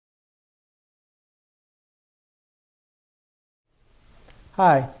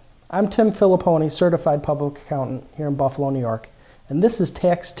Hi, I'm Tim Filipponi, Certified Public Accountant here in Buffalo, New York, and this is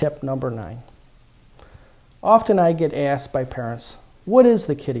tax tip number 9. Often I get asked by parents, what is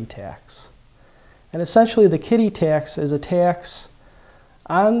the kiddie tax? And essentially the kiddie tax is a tax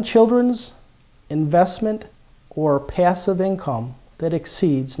on children's investment or passive income that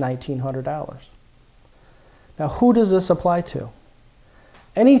exceeds $1,900. Now who does this apply to?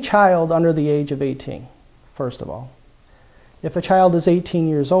 Any child under the age of 18, first of all. If a child is 18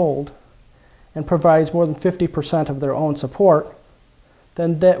 years old and provides more than 50% of their own support,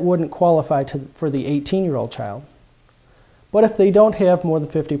 then that wouldn't qualify for the 18-year-old child. But if they don't have more than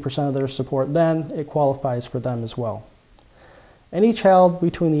 50% of their support, then it qualifies for them as well. Any child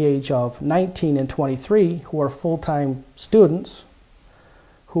between the age of 19 and 23 who are full-time students,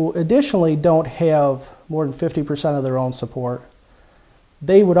 who additionally don't have more than 50% of their own support,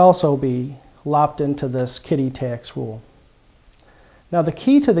 they would also be lopped into this kiddie tax rule. Now the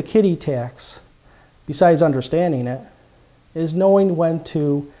key to the kiddie tax, besides understanding it, is knowing when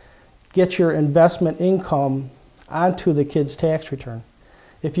to get your investment income onto the kid's tax return.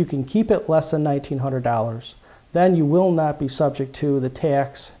 If you can keep it less than $1,900, then you will not be subject to the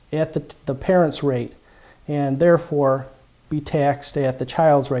tax at the parent's rate and therefore be taxed at the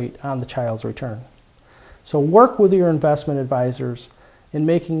child's rate on the child's return. So work with your investment advisors in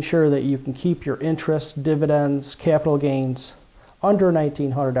making sure that you can keep your interest, dividends, capital gains under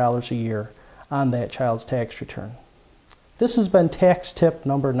 $1,900 a year on that child's tax return. This has been tax tip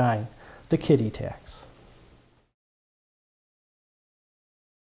number 9, the kiddie tax.